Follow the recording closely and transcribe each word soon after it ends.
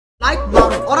Like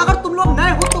मारो, और अगर तुम लोग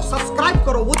नए हो तो सब्सक्राइब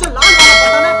करो। वो जो लाल वाला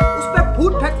बटन है उस पर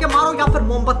भूत फेंक के मारो या फिर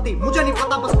मोमबत्ती, मुझे नहीं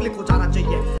पता, बस क्लिक हो जाना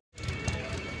चाहिए।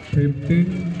 15,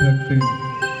 13।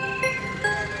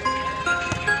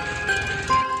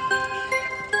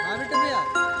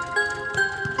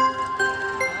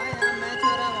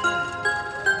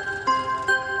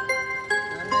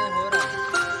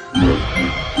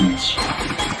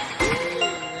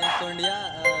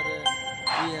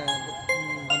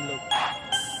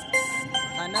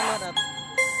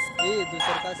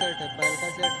 दूसर का सेट है, पहले का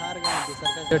सेट हार गए, दूसर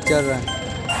का सेट चल रहा है।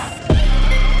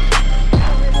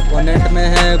 अपोनेंट में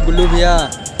है गुल्लू भैया,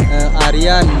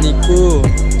 आर्यन, निकू,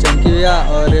 चंकी भैया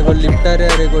और एगो लिफ्टर है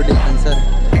और एगो डिफेंसर है।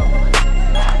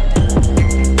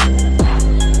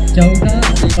 14,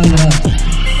 15।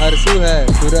 हर्षू है,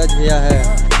 सूरज भैया है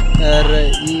और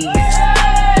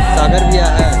सागर भैया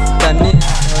है, चन्नी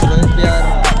और रोहित भैया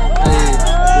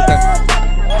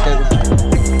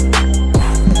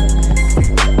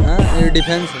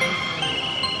डिफेंस है।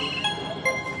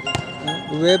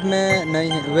 वेब में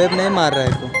नहीं है, वेब नहीं मार रहा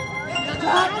है को।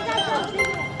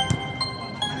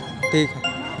 ठीक है।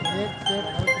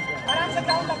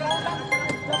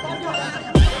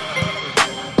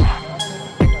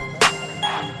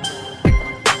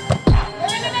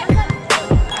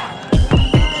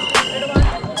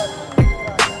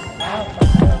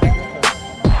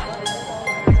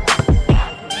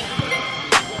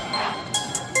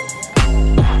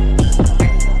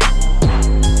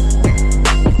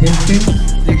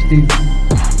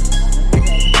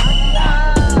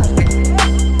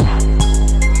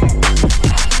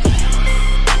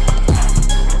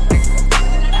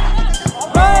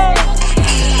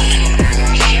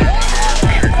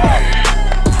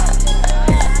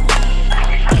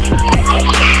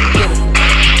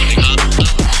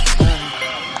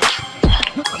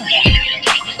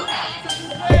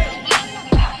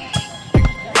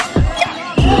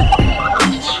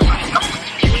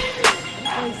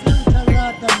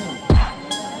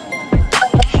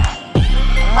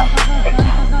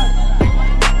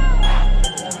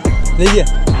 लीजिए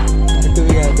तो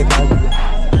भी दिखा दीजिए,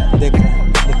 देख रहे हैं।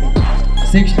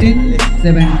 16,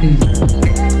 17।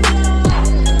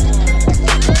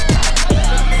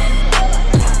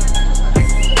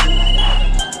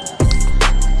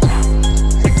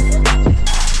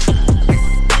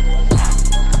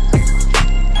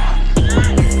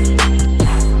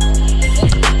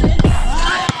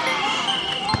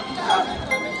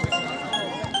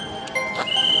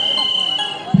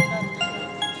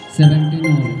 17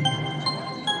 all.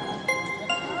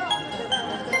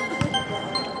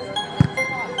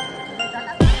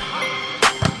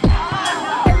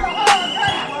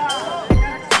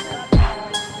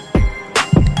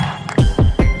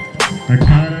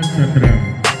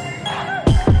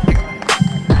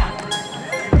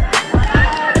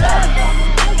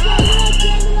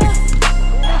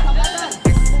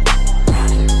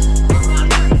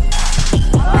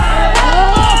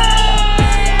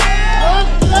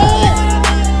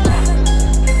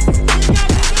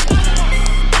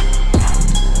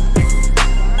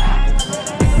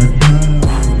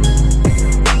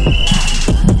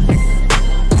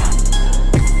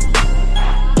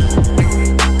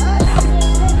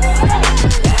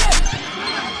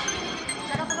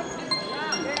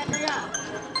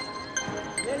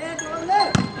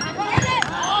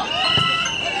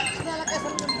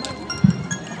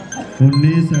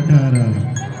 उन्नीस 18।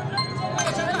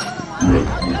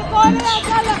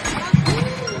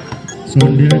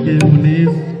 सोंडिया के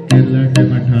 19, केरला के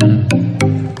 18।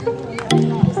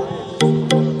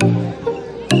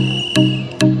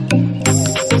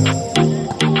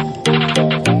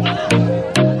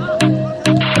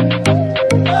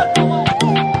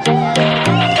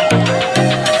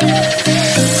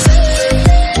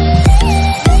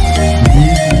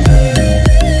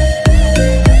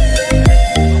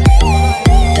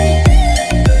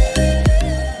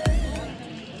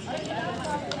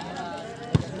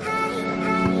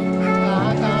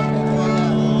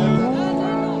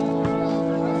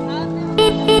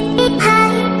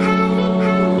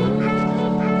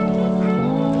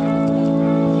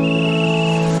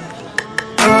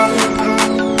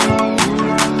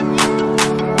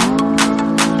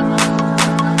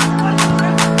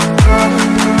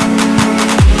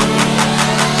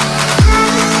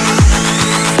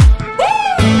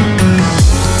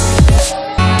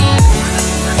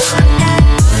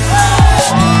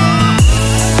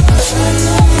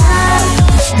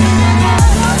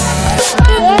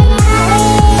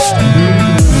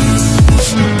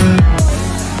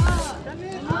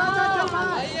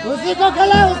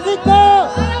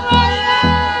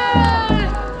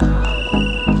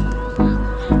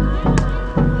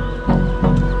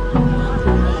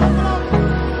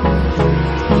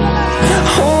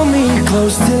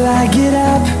 close till I get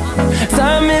up.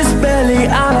 Time is barely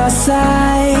on our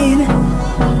side.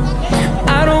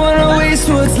 I don't wanna waste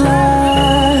what's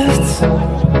left.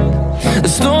 The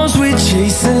storms we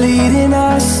chase are leading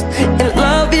us, and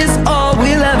love is all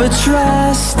we'll ever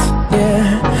trust.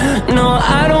 Yeah, no,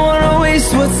 I don't wanna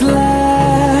waste what's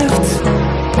left.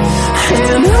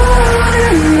 And on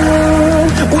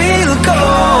we'll go,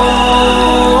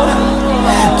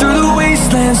 through the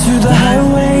wastelands, through the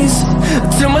highways,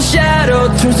 till my shadow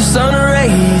turns to sun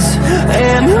rays.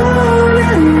 And on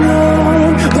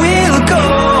we'll go,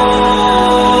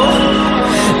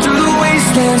 through the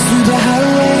wastelands, through the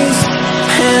highways,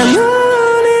 and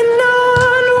on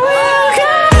we'll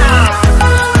go.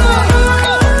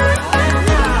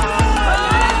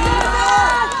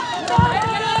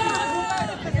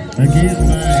 Again,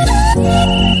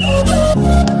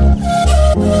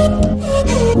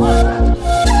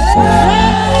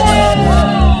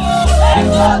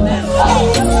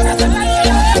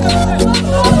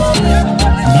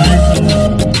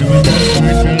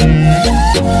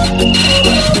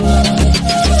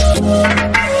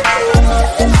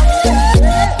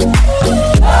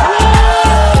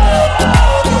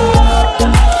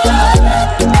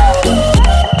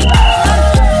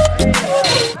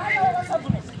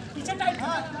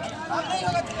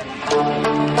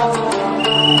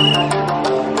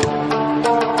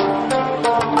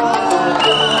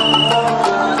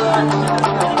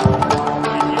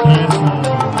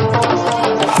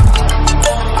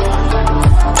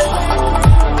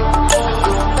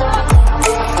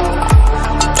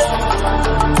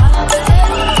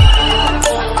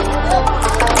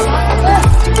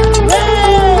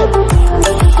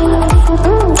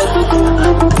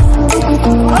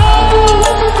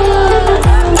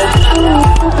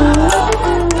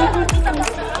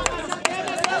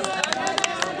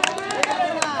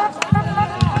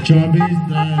 Chubby's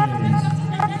there.